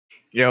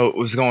Yo,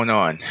 what's going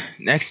on?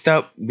 Next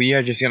up, we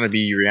are just gonna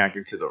be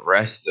reacting to the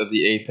rest of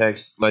the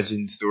Apex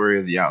Legends story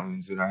of the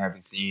Outlands that I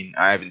haven't seen.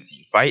 I haven't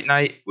seen Fight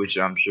Night, which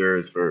I'm sure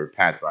is for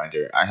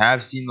Pathfinder. I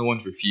have seen the one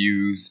for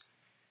Fuse.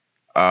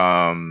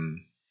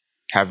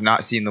 Have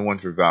not seen the one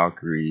for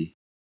Valkyrie.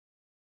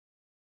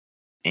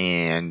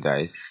 And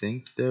I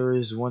think there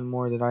is one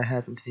more that I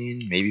haven't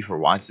seen. Maybe for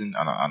Watson.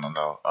 I don't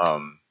know.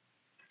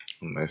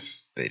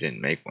 Unless they didn't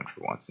make one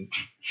for Watson.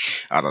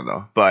 I don't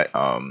know. But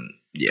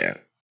yeah.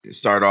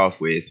 Start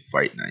off with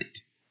Fight Night.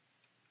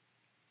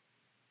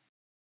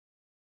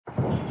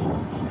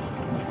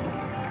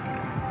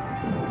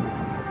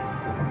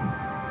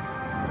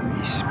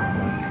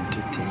 Respawn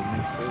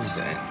Entertainment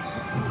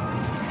presents.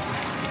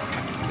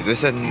 Is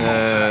this in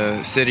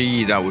a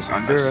city that was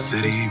under? A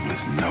city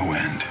with no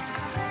end.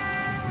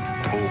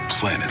 Whole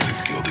planet's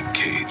a gilded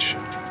cage.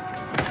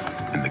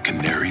 And the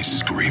canaries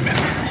screaming.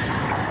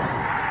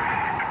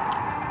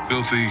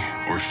 Filthy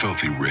or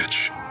filthy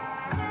rich.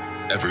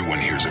 Everyone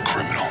here's a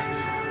criminal.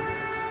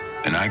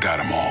 And I got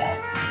them all.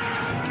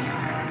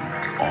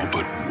 All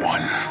but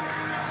one.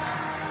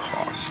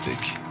 Caustic.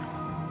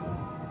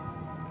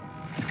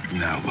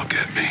 Now look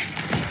at me.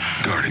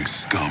 Guarding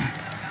scum.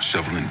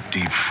 Shoveling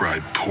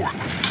deep-fried pork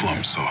with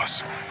plum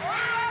sauce.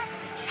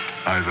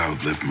 I've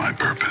outlived my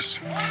purpose.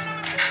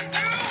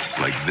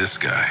 Like this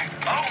guy.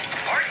 Oh,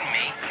 pardon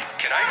me.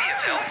 Can I be of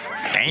help?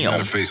 Damn. You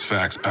gotta face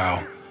facts,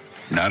 pal.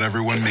 Not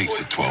everyone makes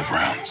it 12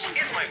 rounds.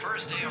 It's my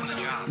first day on the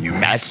job. You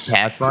That's miss.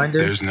 Pathfinder?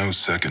 There's no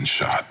second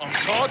shot. I'm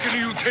talking to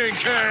you, Tin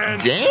Can.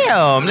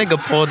 Damn, nigga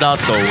pulled out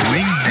the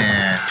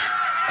wingman.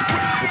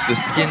 With the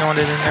skin on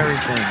it and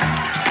everything.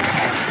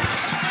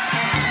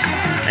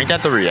 Ain't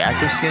that the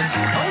reactor skin?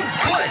 Oh,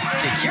 good.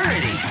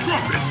 Security.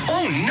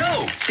 Oh,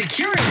 no.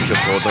 Security. Nigga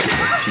pulled up with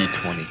a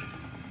P20.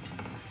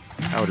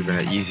 That would have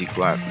been an easy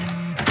clap.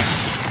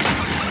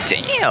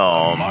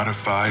 Damn.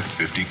 Modified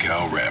 50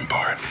 cal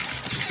Rampart.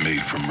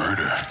 Made for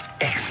murder.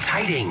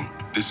 Exciting.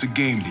 This a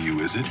game to you,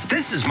 is it?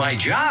 This is my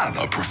job.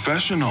 A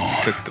professional.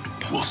 Took the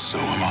Well, so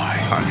am I.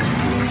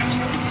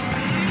 consequence.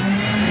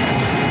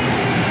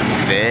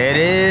 There it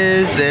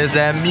is. There's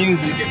that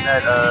music in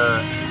that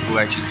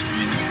selection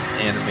screen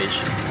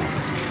animation.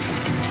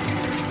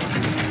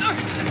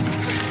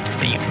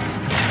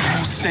 Damn.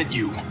 Who sent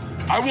you?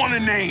 I want a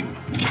name.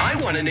 I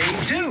want a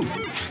name, too.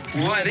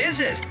 What is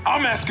it?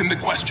 I'm asking the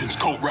questions,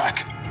 coat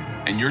rack.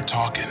 And you're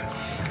talking.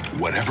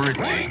 Whatever it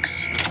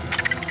takes.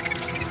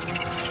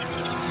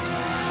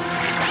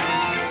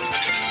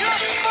 You're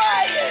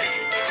fired!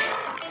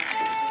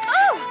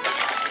 Oh!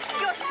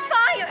 You're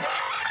fired!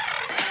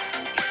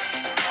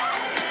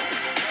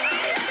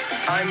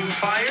 I'm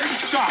fired?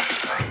 Stop!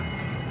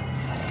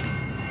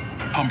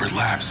 Humber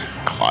Labs.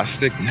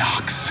 Caustic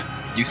Knox.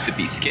 used to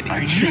be skinny.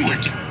 I knew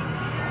it.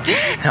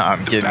 No,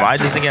 I'm kidding. Why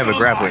does he have a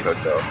grappling hook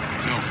though?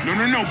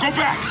 No. Go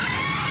back.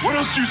 What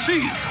else do you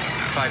see?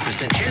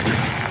 5% chance.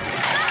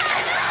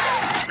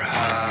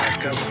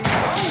 Go.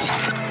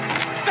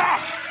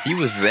 Stop! He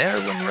was there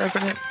when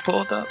Revenant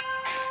pulled up.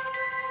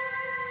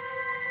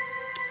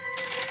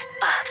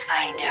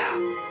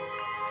 Pathfinder,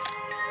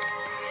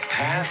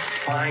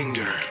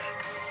 Pathfinder.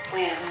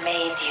 we've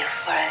made you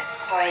for a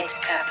great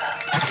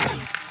purpose.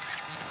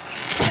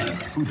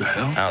 Who the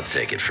hell? I'll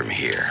take it from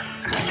here.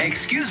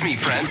 Excuse me,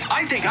 friend.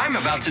 I think I'm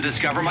about to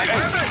discover my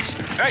purpose.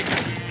 Hey!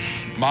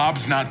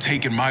 Mob's not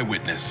taking my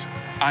witness.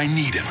 I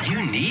need him.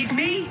 You need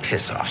me?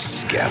 Piss off,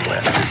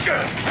 Scablet.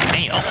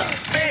 Damn.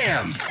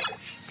 Bam!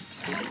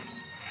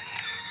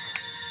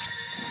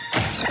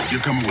 You're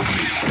coming with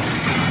me.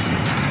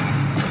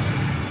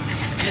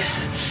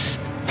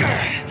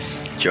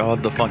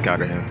 Jawed the fuck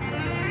out of him.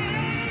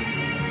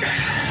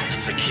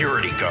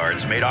 Security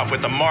guards made off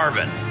with the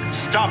Marvin.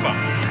 Stop him!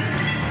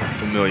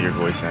 Familiar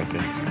voice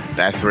acting.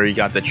 That's where he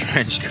got the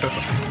trench coat.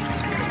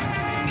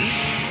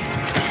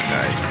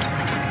 Nice.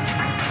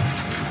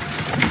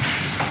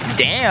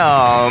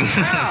 Damn!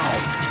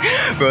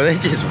 Bro, they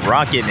just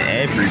rocking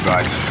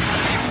everybody.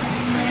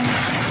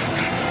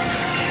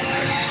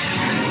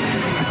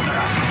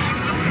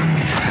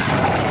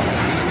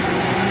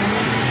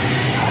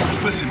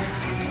 Listen,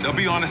 they'll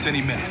be on us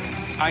any minute.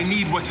 I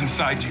need what's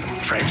inside you.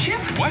 Friendship?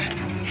 What?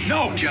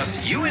 No!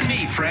 Just you and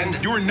me, friend.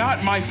 You're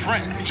not my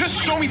friend. Just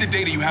show me the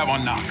data you have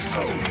on Knox.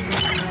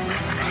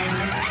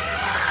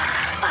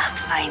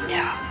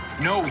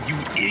 Pathfinder, No, you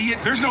idiot.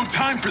 There's no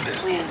time for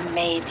this. we've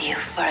made you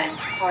for a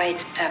great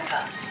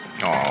purpose.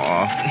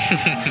 Aww.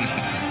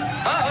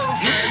 Uh-oh,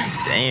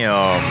 friend.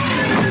 Damn.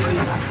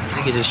 I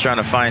think he's just trying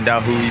to find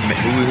out who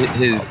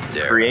his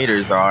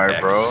creators are,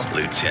 bro.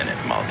 Ex-Lieutenant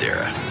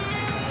Maldera.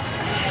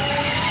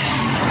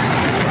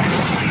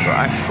 Bro,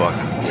 I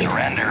fucking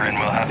Surrender and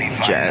we'll have you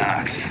find jazz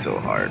Knox. music so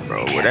hard,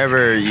 bro.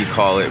 Whatever you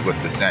call it with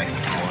the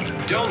saxophone.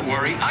 Don't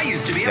worry, I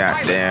used to be a pilot.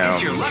 Goddamn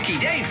It's your lucky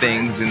day, friend.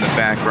 things in the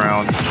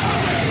background.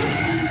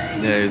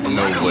 There's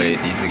no way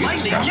these niggas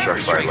just got Lightning struck never by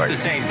strikes the lightning.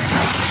 same.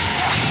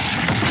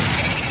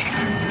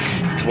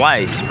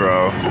 Twice,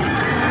 bro.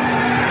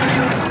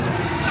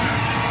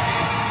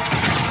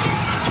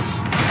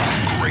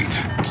 Great.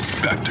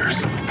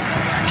 Spectres.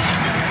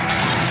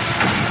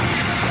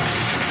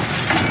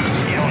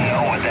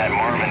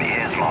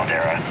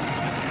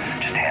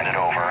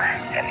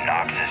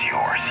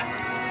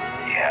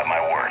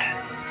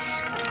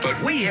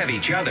 but we have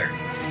each other.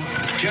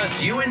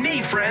 Just you and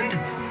me, friend.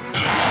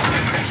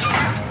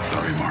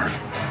 Sorry, Marv.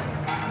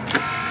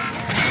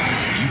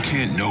 You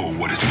can't know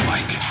what it's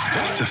like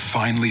to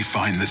finally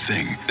find the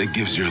thing that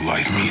gives your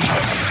life meaning.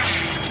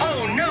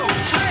 Oh no,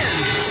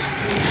 friend!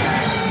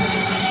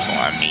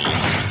 I mean,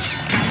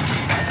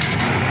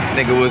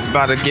 nigga was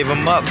about to give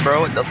him up,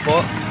 bro. What the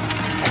fuck?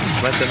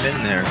 Let them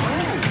in there.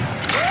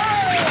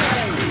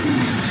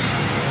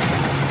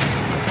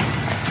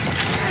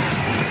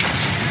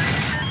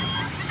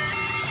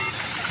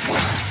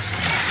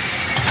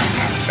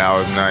 That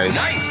was nice.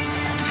 Nice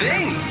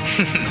thing!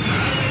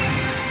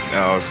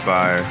 That was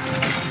fire.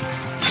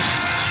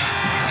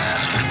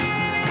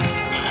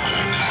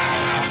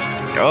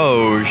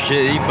 Oh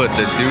shit, he put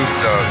the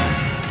dukes up.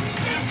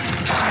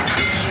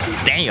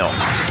 Damn.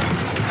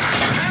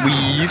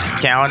 Weave,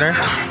 counter.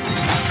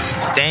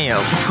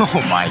 Damn.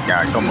 Oh my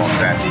god, come on,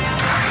 Sandy.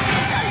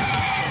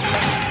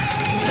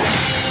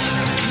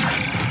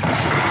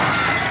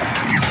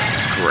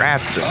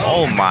 Grabbed him.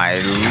 Oh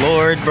my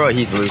lord, bro.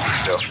 He's losing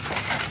still.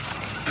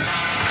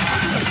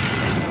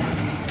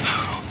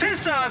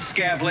 Piss off,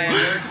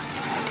 Scavlander.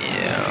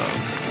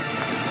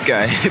 Yeah.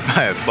 Got hit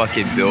by a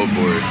fucking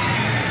billboard.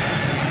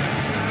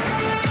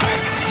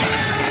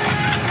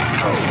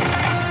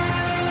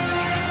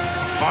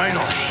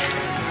 Finally.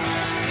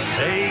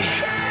 Say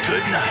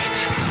goodnight.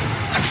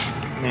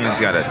 Man's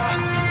got a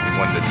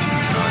 1 to 2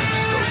 times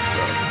scope,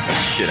 bro. Get the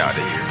shit out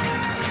of here.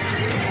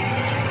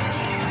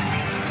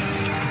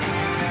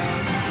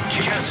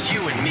 Just you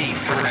and me,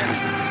 friend.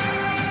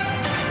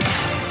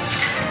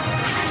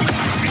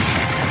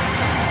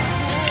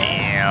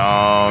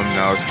 Damn,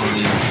 no, it's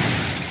funny.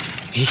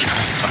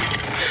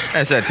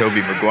 That's that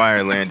Tobey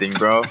Maguire landing,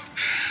 bro.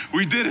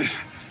 We did it.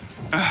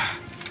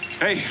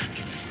 Hey.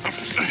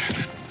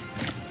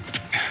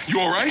 You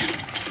all right?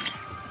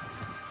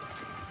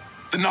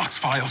 The Knox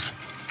files.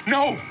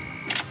 No!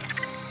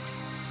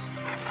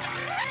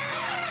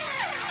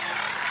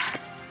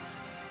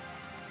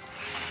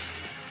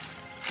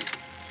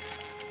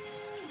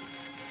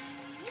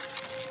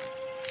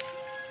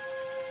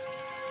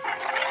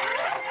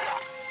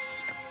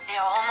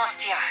 They're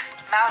almost here.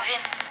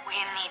 Marvin, we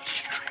need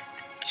you.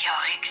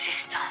 Your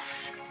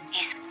existence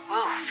is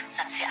proof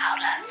that the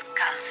Outlands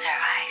can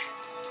survive.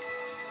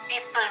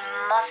 People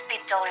must be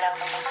told of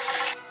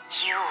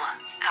you are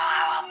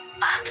our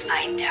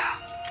pathfinder.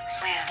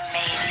 We've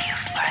made you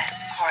for a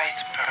great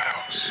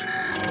purpose.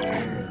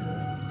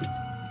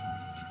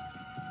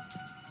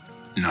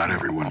 Not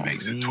everyone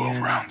makes it 12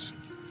 rounds.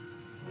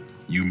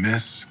 You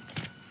miss,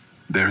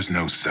 there's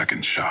no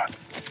second shot.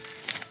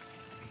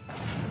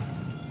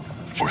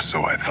 Or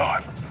so I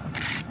thought.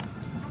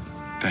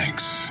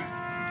 Thanks,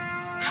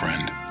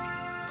 friend.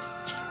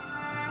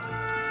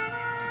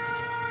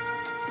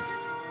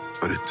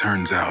 But it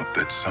turns out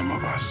that some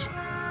of us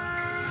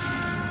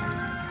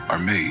are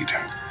made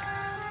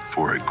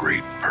for a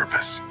great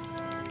purpose.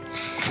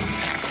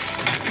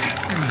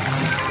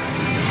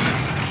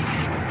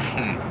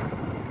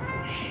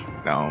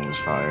 That one was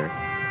fire.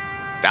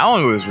 That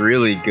one was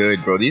really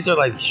good, bro. These are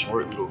like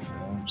short little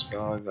films,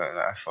 dog.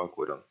 I fuck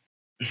with them.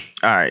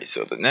 Alright,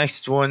 so the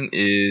next one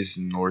is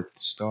North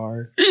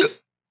Star.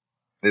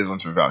 This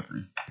one's for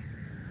Valkyrie.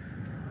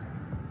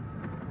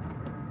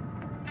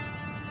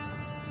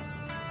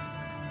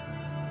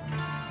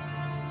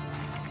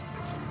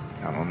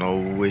 I don't know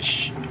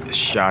which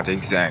shot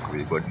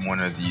exactly, but one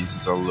of these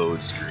is a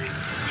load screen.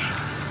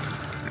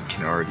 I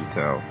can already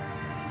tell.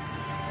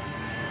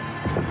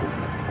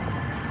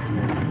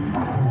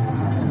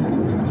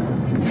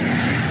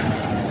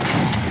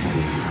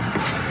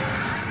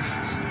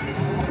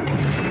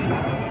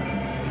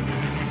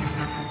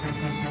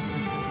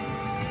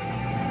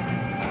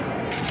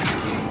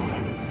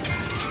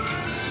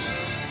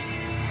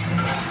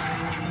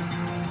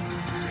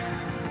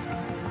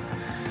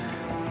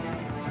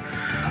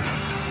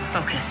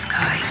 Focus,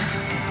 Kai.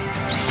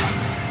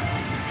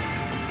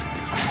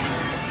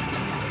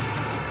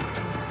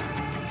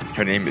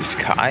 Her name is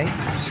Kai?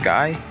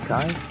 Sky?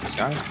 Kai?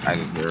 Sky? I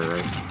didn't hear her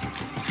right.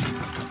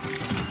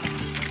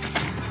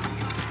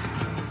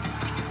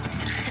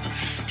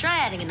 Try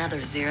adding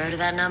another 0 to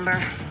that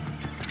number.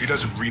 He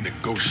doesn't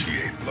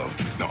renegotiate, love.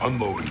 Now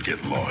unload and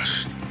get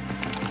lost.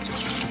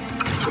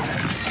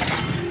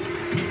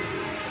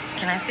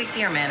 Can I speak to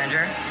your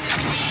manager?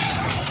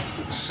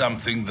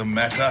 Something the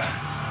matter?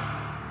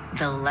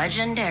 The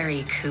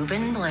legendary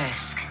Kuben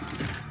Blisk.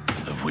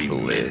 Have we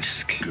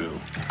Blisk. met,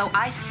 girl? Oh,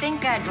 I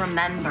think I'd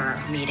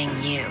remember meeting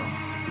you,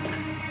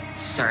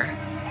 sir.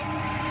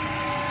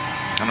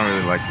 I don't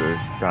really like the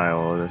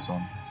style of this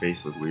one. Her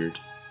face looked weird.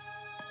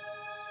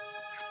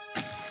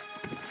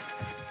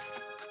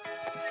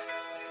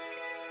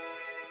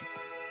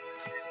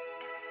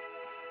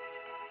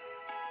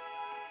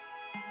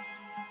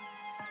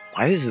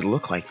 Why does it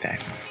look like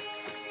that?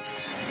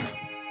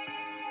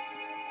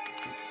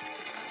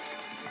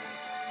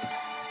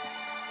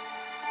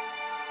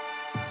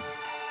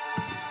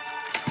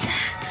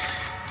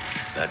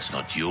 That's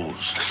not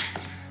yours.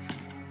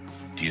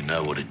 Do you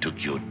know what it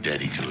took your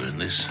daddy to earn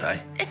this, eh?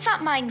 It's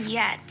not mine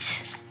yet.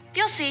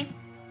 You'll see.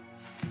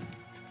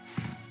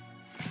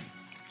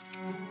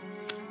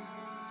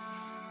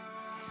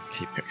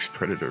 Apex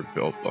Predator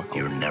belt buckle.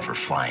 You're never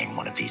flying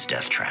one of these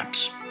death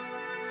traps.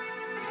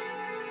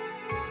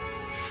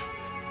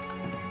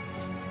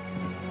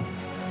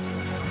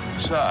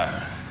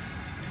 So,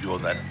 you're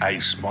that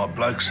ace my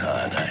bloke's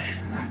hired, eh?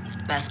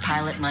 Best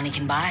pilot money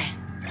can buy.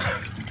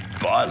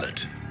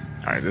 Pilot?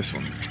 Alright, this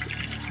one.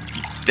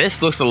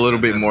 This looks a little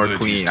bit more word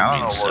clean. used to I don't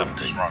mean know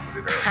something. what's wrong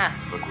with it. Huh.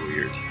 Look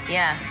weird.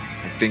 Yeah,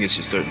 I think it's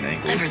just certain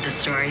I've angles. heard the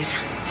stories.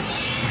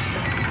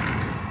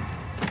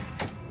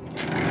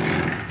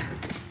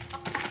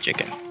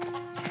 Chicken.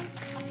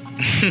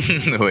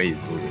 The way you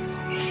do it.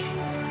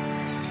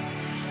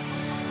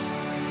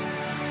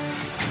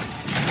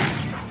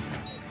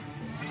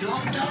 Dual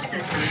star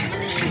systems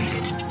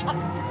initiated.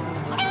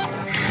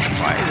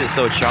 Why is it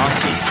so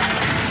chunky?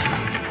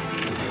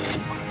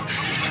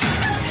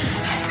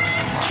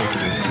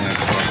 Chicken is mad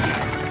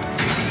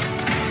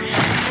funky.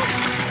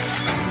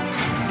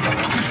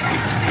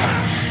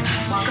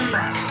 Welcome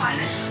back,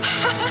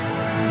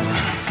 pilot.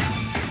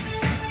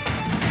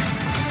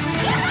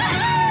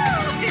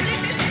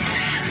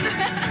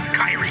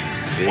 Kyrie,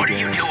 Big what are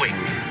you ass doing?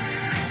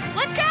 suit.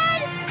 What,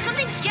 Dad?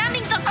 Something's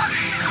jamming the.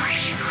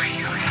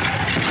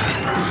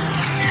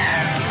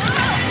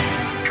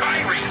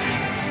 Kyrie!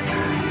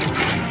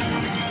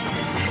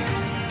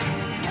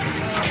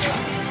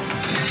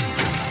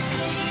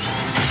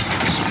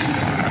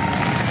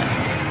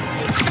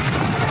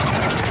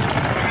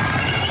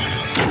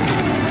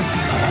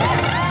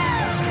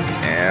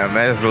 Damn,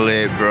 that's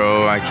lit,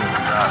 bro. I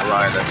cannot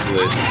lie, that's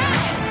lit.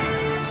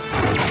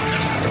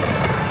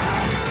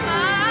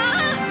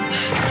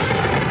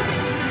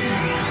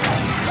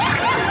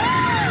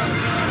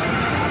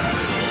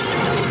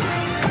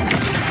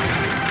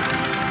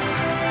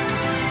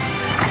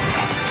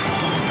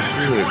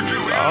 Good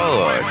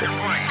lord.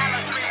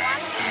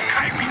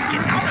 Kyrie,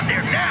 get out of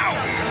there now!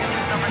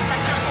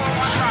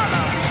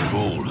 You've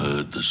all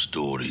heard the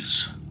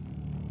stories.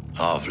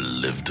 I've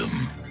lived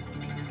them.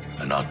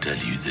 And I'll tell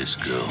you this,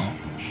 girl.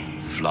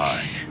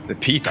 Flying The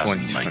doesn't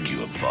P-20 make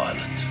you a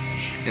pilot.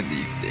 in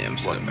these damn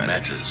What cinematics.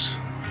 matters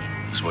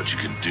is what you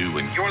can do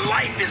when Your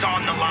life is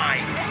on the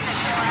line!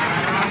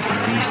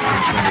 Least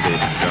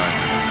intimidating gun.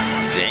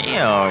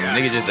 Damn,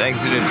 nigga just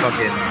exited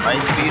fucking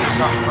light speed or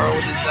something, bro.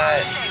 What is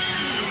that?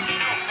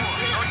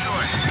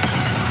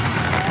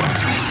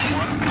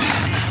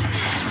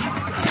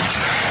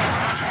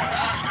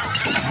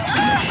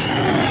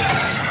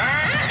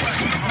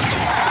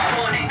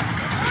 Warning.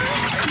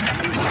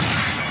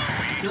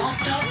 Dual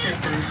star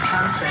systems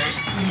transferred.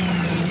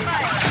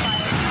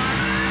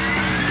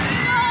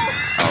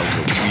 That was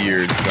a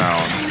weird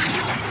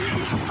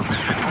sound.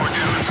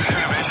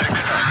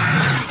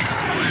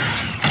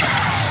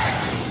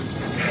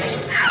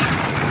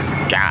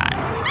 God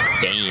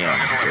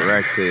damn,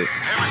 direct hit.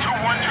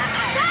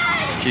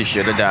 She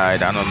should have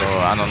died. I don't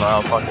know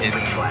how fucking I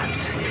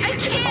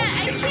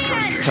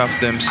can't. tough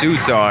them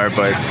suits are,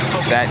 but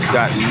that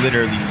got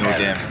literally no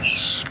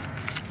damage.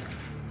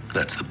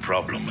 That's the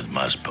problem with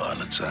most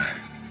pilots, eh?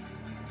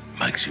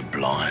 Makes you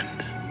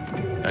blind.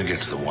 And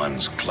gets the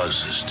ones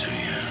closest to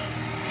you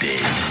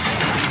dead.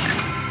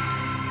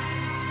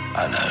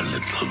 Hello,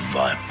 little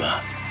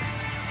viper.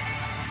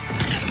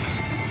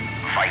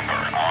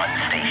 Viper on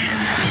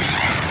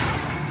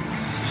station.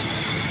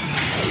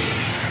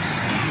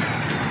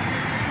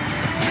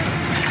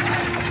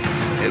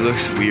 It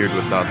looks weird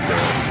without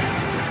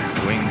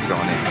the wings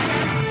on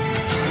it.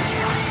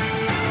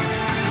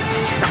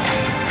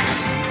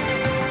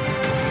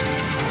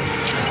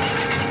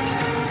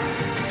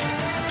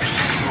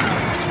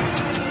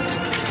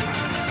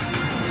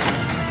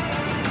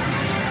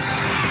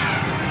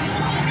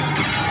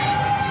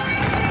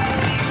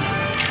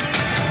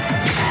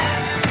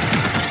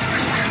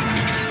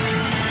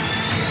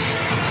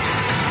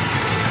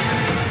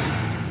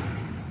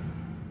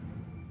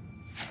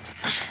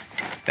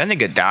 That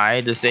nigga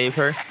died to save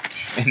her,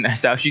 and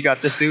that's how she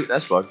got the suit.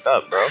 That's fucked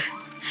up, bro.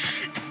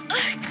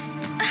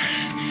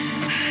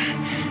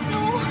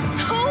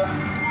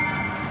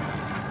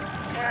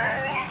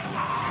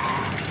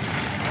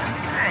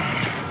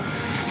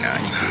 Nah,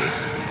 he good.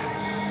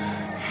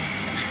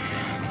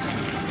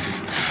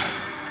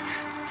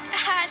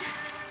 Dad.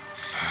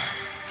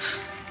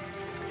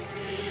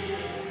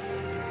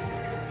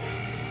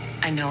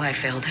 I know I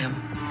failed him.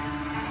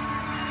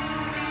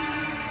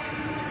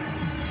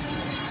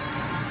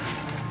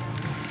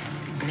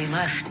 And he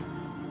left.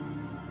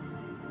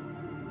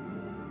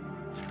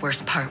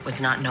 Worst part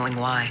was not knowing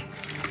why.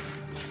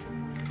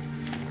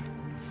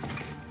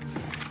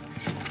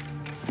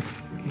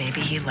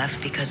 Maybe he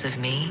left because of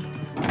me.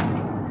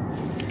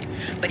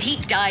 But he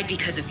died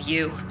because of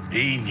you.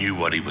 He knew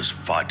what he was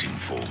fighting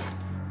for.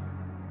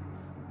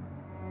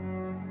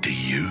 Do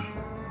you?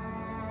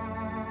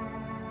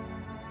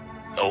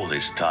 All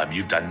this time,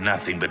 you've done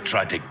nothing but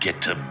try to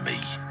get to me.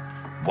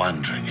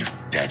 Wondering if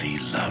Daddy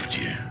loved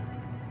you.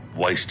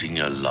 Wasting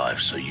your life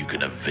so you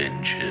can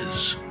avenge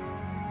his.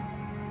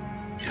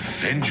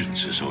 If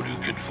vengeance is all you're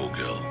good for,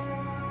 girl,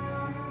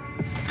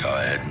 go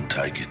ahead and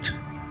take it.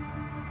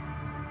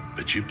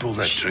 But you pull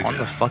that trigger on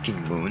the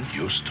fucking moon,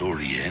 your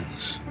story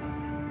ends.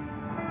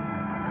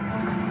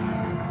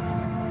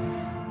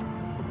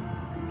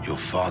 Your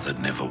father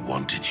never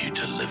wanted you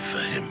to live for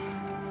him.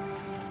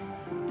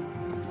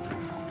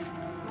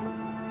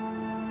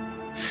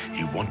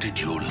 He wanted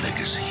your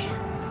legacy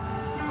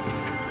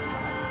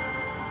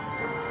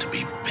to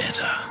be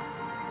better.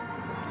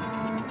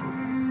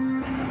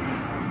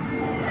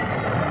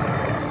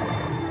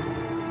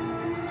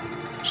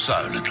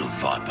 So, little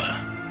viper,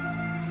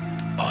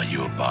 are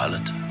you a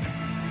pilot?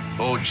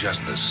 Or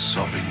just the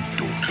sobbing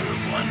daughter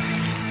of one?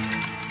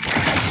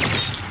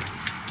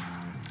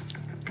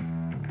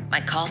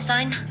 My call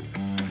sign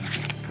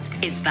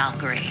is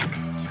Valkyrie,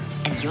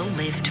 and you'll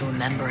live to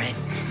remember it.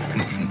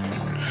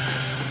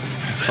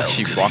 Fuck,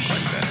 she walk like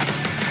that.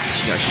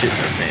 She got shit in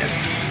her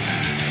pants.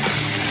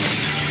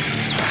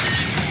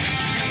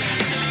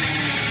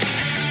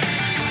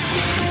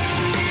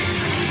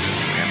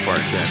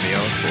 Rampart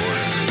cameo for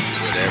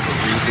whatever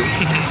reason.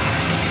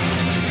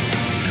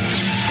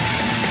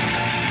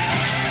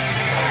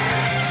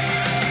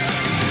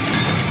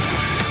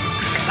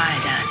 Goodbye,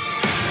 Dad.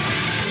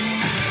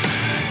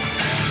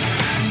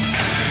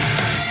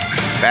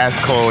 That's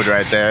cold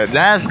right there.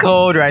 That's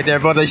cold right there,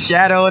 bro. The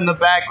shadow in the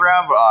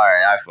background. But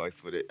alright, I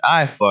fucks with it.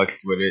 I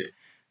fucks with it.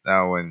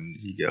 That one,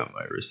 you got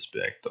my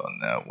respect on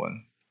that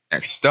one.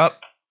 Next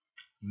up,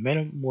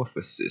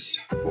 Metamorphosis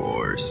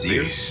for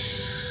Seer.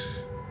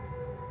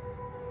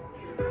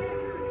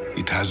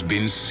 It has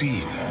been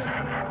seen.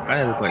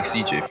 I look like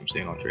CJ from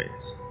San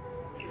Andreas.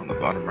 On the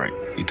bottom right.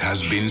 It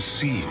has been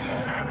seen.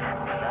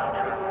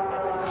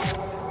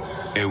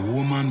 A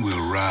woman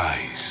will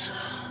rise,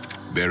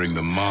 bearing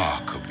the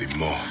mark of the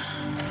moth.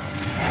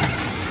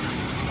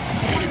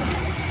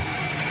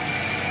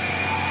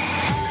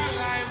 All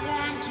I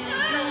want to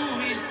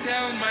do is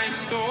tell my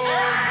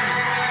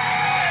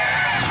story.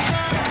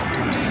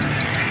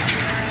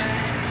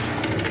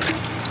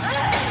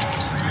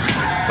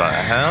 The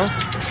hell?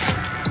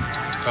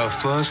 Her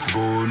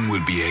firstborn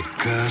will be a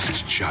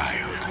cursed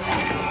child.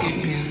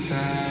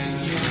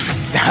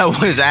 That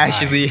was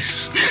actually...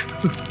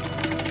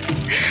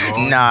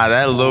 Nah,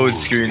 that load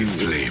screen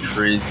is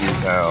crazy as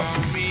hell.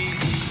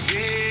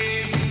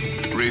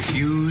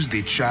 Refuse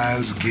the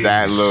child's gift.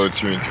 That load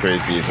screen's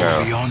crazy as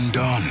hell. Be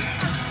undone.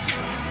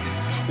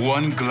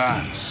 One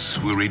glance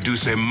will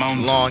reduce a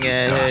mountain Long to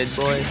ahead, dust.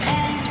 boy.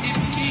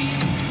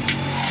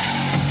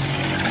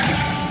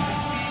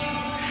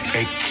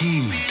 A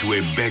king to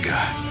a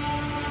beggar.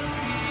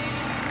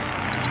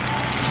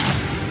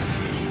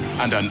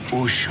 And an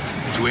ocean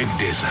to a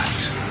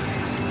desert.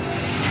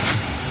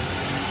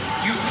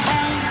 You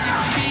own the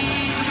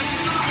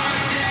peace,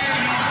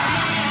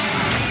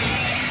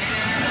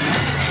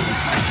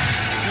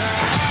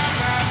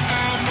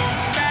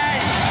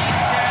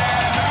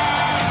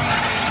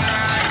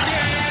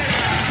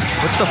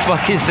 What the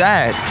fuck is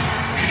that?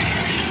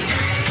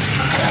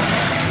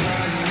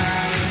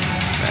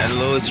 That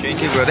load screen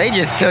kick, bro. They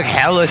just took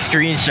hella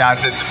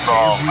screenshots in the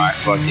ball. Oh my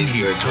fucking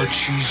goodness.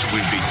 Touches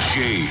will be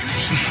changed.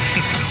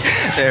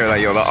 They were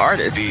like, yo, the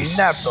artist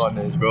snapped on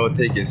this, bro.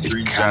 Taking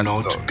screenshots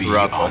cannot be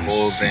throughout the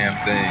whole unseen. damn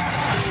thing.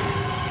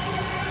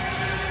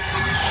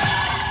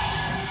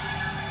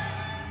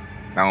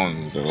 That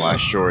one was a lot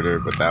shorter,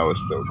 but that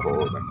was still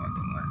cold. I'm not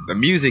gonna lie. The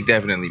music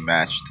definitely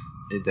matched.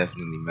 It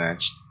definitely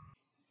matched.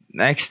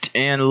 Next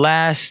and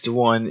last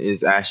one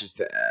is Ashes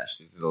to Ash.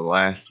 This is the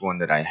last one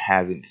that I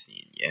haven't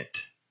seen yet.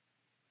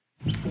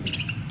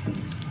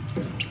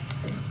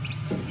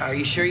 Are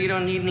you sure you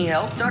don't need any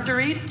help, Dr.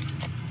 Reed?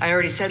 I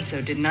already said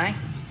so, didn't I?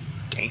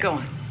 Go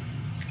on.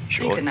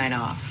 Sure. Take the night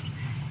off.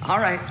 All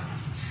right.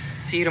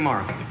 See you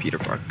tomorrow. Peter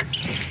Parker.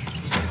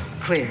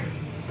 Clear.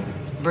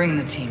 Bring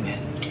the team in.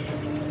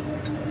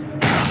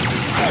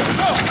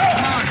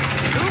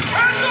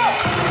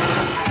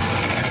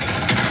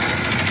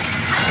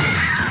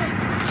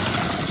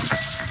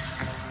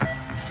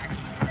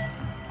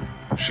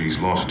 She's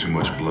lost too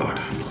much blood.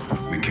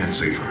 We can't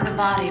save her. The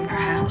body,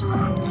 perhaps.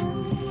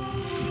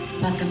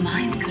 But the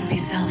mind could be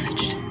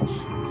salvaged.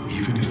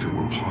 Even if it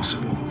were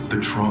possible, the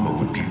trauma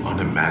would be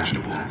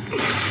unimaginable.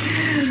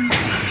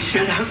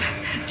 Shut up.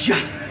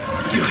 Just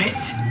do it.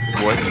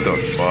 What the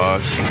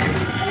fuck?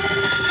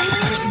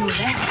 There's no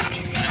risk,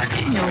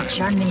 no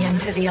journey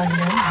into the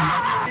unknown.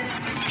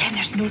 Then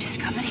there's no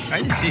discovery.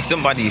 I just see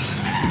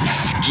somebody's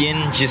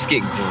skin just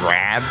get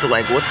grabbed.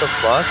 Like, what the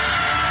fuck?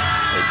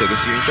 They took a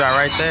screenshot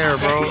right there,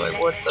 bro. Like,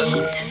 what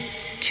the? 8,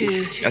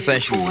 2, That's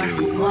actually 4,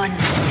 weird. 1.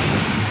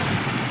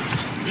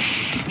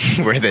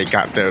 Where they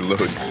got their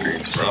load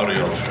screens from. Sorry,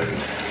 old friend.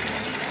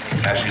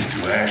 Ashes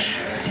to ash.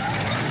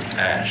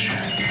 Ash to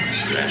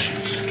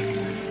ashes.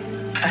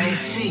 I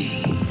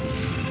see.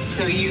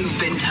 So you've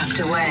been tucked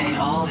away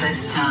all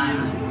this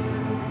time.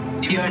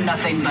 You're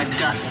nothing but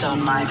dust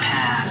on my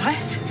path. What?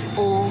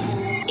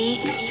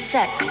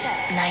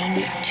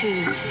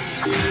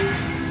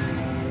 08692.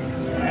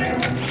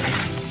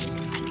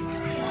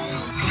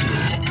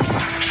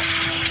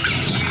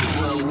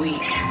 You were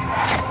weak.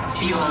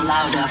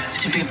 allowed us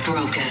to be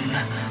broken.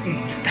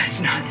 That's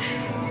not.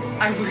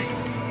 I was.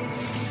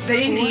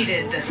 They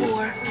needed the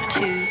 4,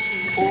 2,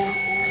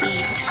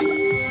 8.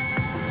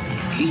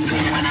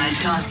 Even when I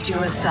tossed you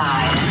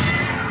aside,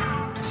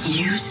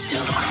 you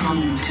still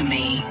clung to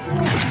me,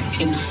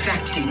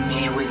 infecting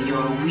me with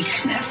your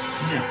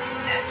weakness. No,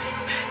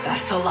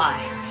 that's a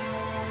lie.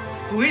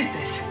 Who is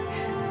this?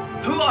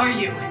 Who are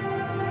you?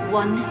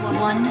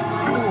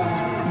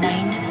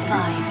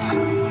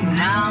 11095.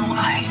 Now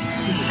I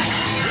see.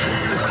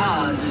 The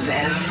cause of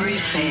every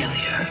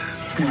failure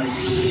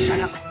was you. Shut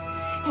up.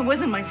 It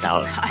wasn't my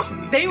fault.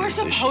 They were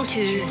supposed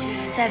to.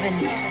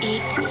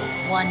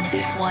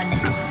 27811.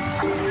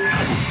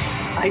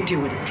 I do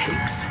what it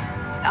takes.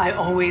 I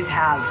always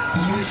have.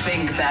 You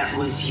think that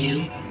was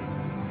you?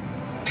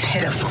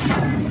 Pitiful.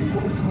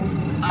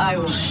 I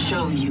will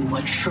show you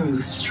what true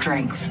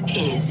strength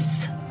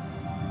is.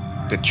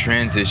 The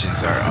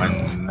transitions are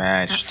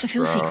unmatched. That's the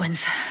full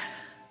sequence.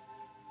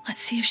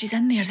 Let's see if she's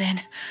in there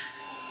then.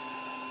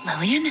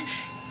 Lillian?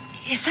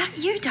 Is that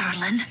you,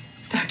 darling?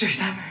 Dr.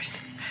 Summers.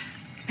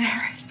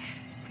 Mary,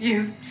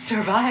 you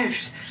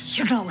survived.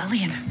 You're not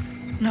Lillian.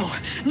 No,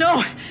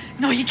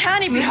 you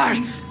can't be her.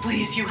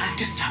 Please, you have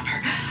to stop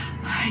her.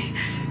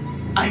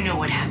 I know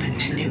what happened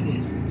to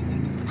Newton.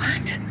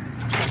 What?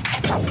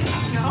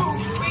 No,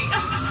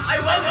 I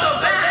won't go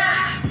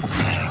back.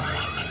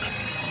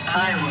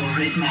 I will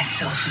rid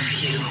myself of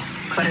you,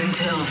 but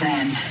until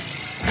then,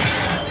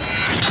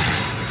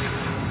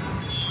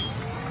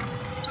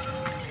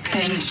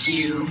 thank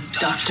you,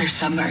 Dr.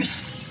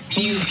 Summers.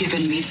 You've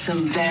given me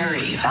some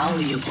very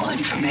valuable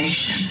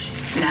information.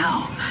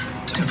 Now,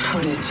 to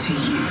put it to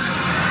use.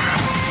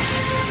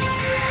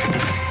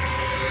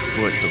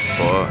 What the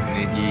fuck,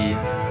 nigga?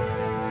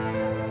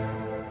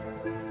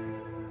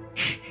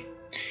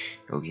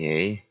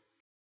 Okay.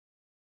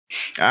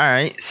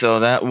 Alright, so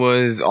that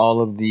was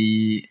all of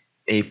the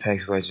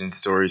Apex Legends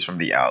stories from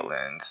the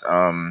Outlands.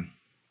 Damn.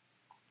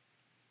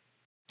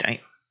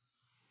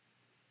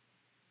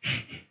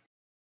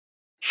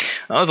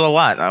 That was a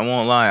lot, I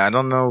won't lie. I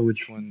don't know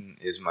which one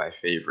is my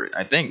favorite.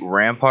 I think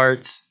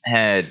Ramparts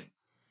had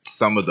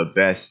some of the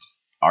best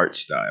art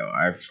style.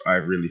 I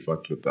really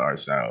fucked with the art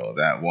style of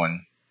that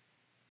one.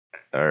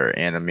 Or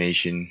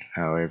animation,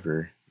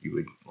 however you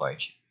would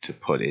like to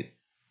put it.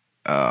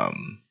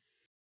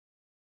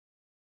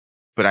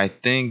 But I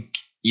think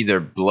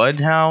either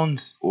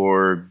Bloodhounds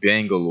or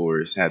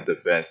Bangalore's had the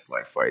best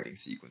like fighting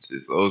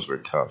sequences. Those were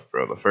tough,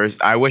 bro.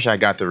 I wish I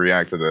got to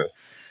react to the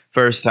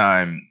first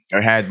time,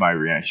 or had my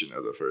reaction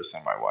of the first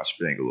time I watched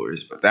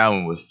Bangalore's, but that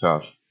one was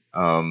tough.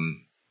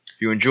 If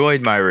you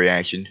enjoyed my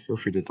reaction, feel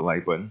free to hit the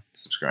like button,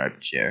 subscribe,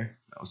 and share.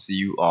 I'll see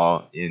you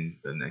all in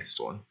the next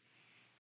one.